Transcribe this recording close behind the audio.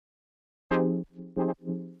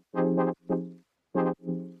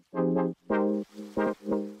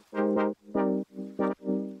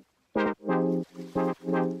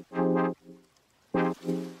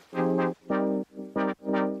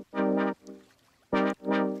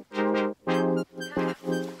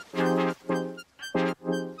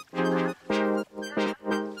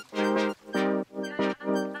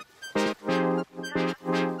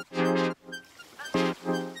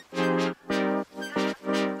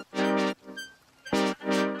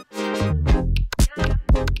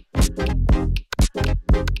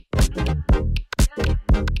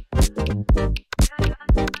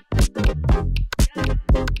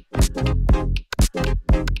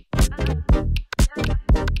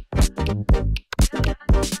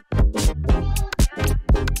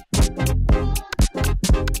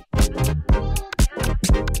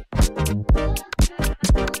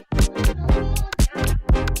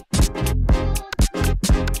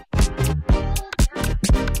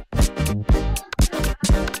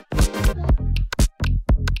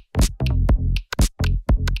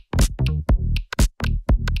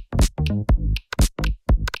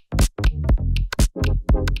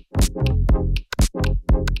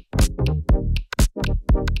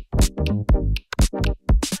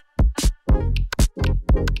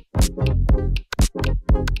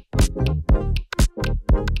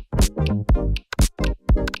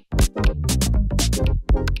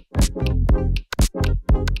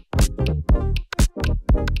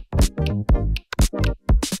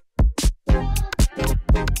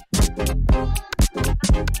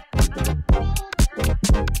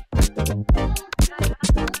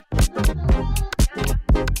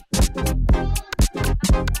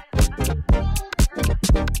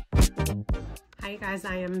guys,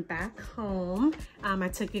 I am back home. I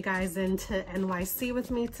took you guys into NYC with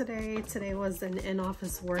me today. Today was an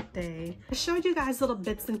in-office work day. I showed you guys little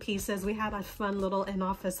bits and pieces. We had a fun little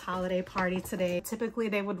in-office holiday party today. Typically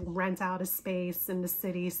they would rent out a space in the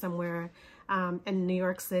city somewhere in New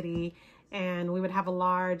York City, and we would have a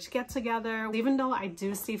large get together. Even though I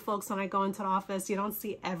do see folks when I go into the office, you don't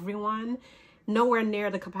see everyone, nowhere near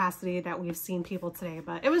the capacity that we've seen people today,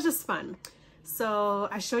 but it was just fun. So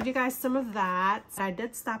I showed you guys some of that. I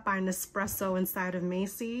did stop by an espresso inside of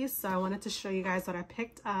Macy's, so I wanted to show you guys what I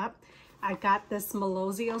picked up. I got this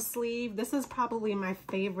Melozio sleeve. This is probably my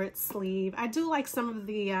favorite sleeve. I do like some of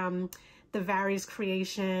the various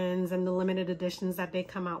creations and the limited editions that they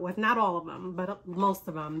come out with. Not all of them, but most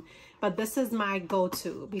of them. But this is my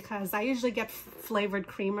go-to because I usually get flavored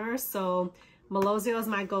creamers, so Melozio is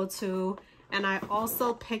my go-to. And I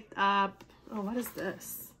also picked up, oh, what is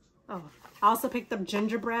this? Oh, I also picked up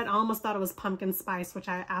gingerbread. I almost thought it was pumpkin spice, which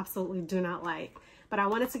I absolutely do not like. But I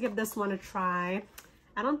wanted to give this one a try.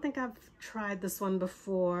 I don't think I've tried this one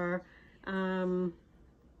before. I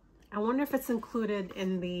wonder if it's included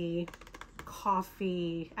in the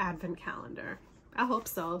coffee advent calendar. I hope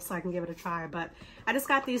so, so I can give it a try. But I just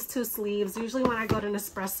got these 2 sleeves. Usually when I go to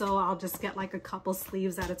Nespresso, I'll just get like a couple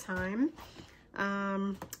sleeves at a time.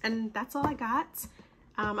 And that's all I got.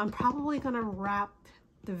 I'm probably gonna wrap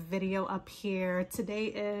the video up here. Today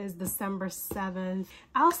is December 7th.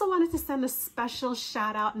 I also wanted to send a special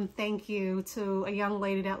shout out and thank you to a young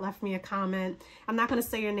lady that left me a comment. I'm not gonna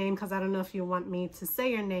say your name because I don't know if you want me to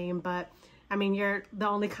say your name, but I mean, you're the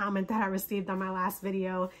only comment that I received on my last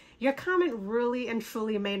video. Your comment really and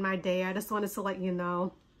truly made my day. I just wanted to let you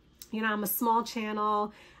know. You know, I'm a small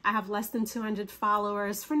channel. I have less than 200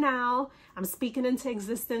 followers for now. I'm speaking into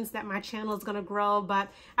existence that my channel is gonna grow, but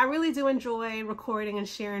I really do enjoy recording and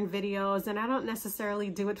sharing videos, and I don't necessarily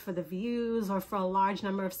do it for the views or for a large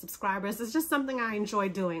number of subscribers. It's just something I enjoy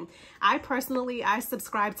doing. I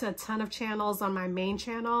subscribe to a ton of channels on my main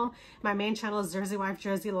channel. My main channel is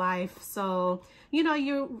JerseyWifeJerseyLife. So, you know,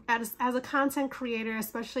 you as a content creator,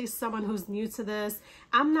 especially someone who's new to this,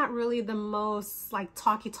 I'm not really the most like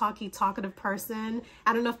talkative person.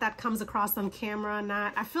 I don't know if that comes across on camera or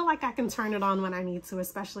not. I feel like I can turn it on when I need to,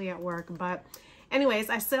 especially at work. But anyways,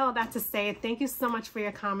 I say all that to say thank you so much for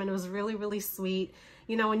your comment. It was really, really sweet.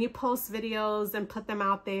 You know, when you post videos and put them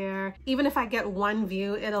out there, even if I get 1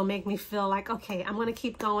 view, it'll make me feel like, okay, I'm gonna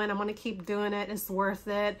keep going, I'm gonna keep doing it, it's worth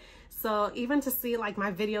it. So even to see like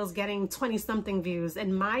my videos getting 20-something views,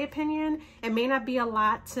 in my opinion, it may not be a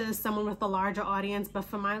lot to someone with a larger audience, but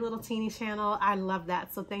for my little teeny channel, I love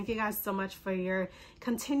that. So thank you guys so much for your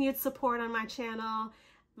continued support on my channel.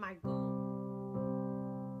 My goal.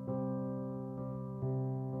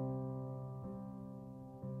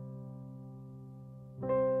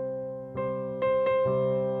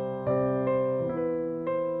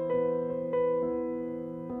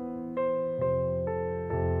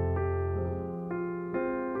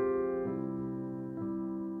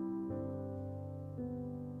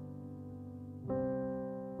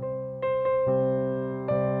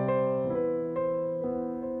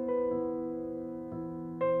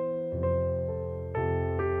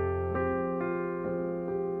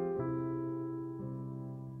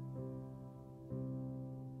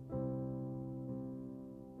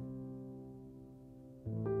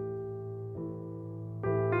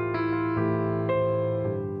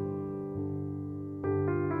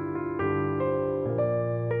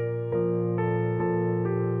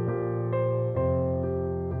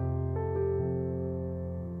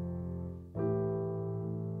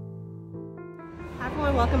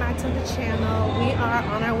 Welcome back to the channel. We are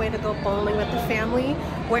on our way to go bowling with the family.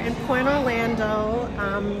 We're in Point Orlando.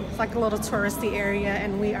 It's like a little touristy area,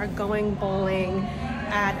 and we are going bowling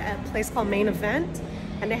at a place called Main Event.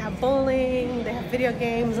 And they have bowling, they have video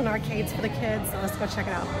games and arcades for the kids. So let's go check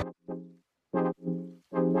it out.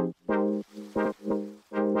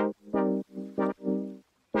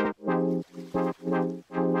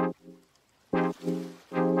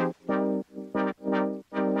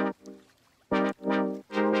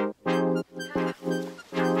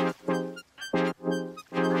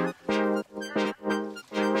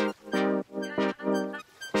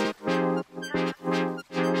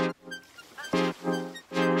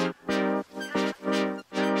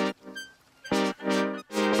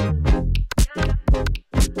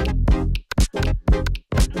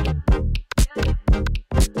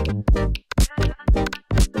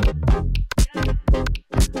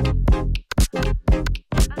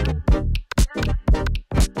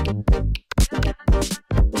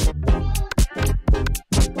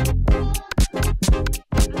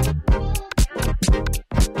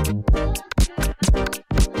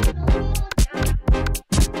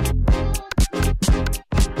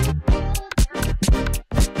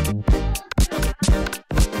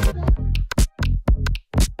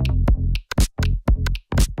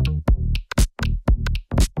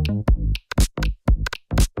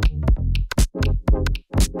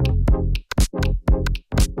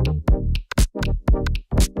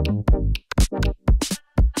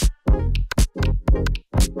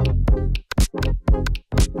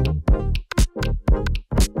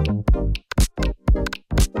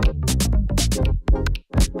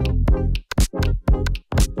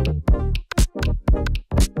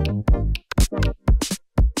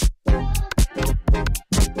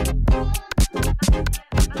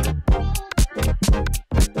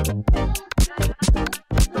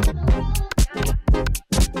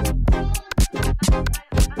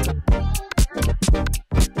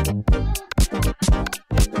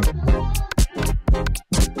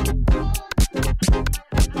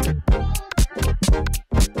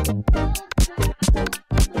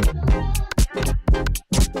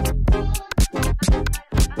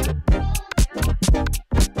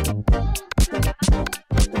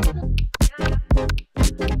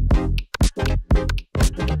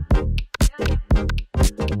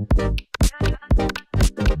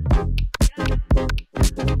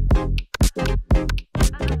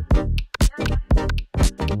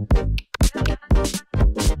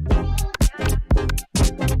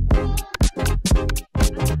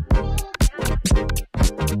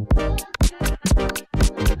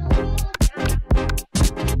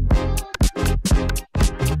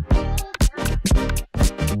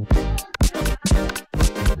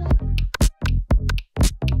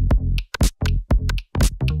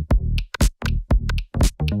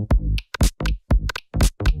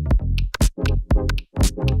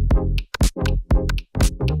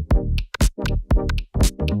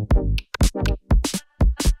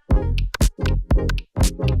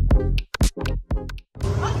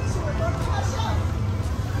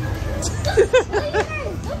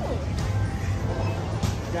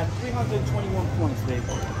 321 points, baby.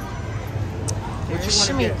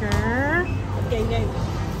 Shmaker.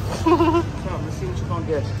 Let's see what you're gonna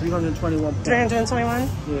get. 321 points. 321?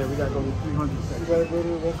 Yeah, we gotta go with 300. You gotta go to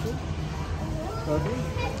the restaurant?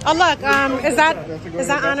 Oh look, is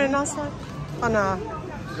that Anna and Nelson? Oh no.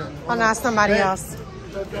 Oh no, somebody else.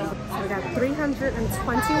 So we got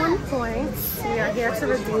 321 points. We are here to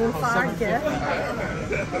redeem for our gift.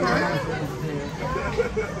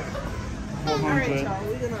 400.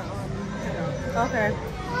 Okay.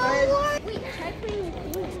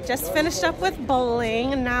 Just finished up with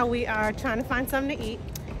bowling, and now we are trying to find something to eat.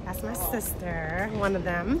 That's my sister, one of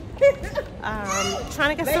them.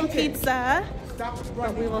 Trying to get some pizza,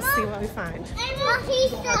 but we will see what we find.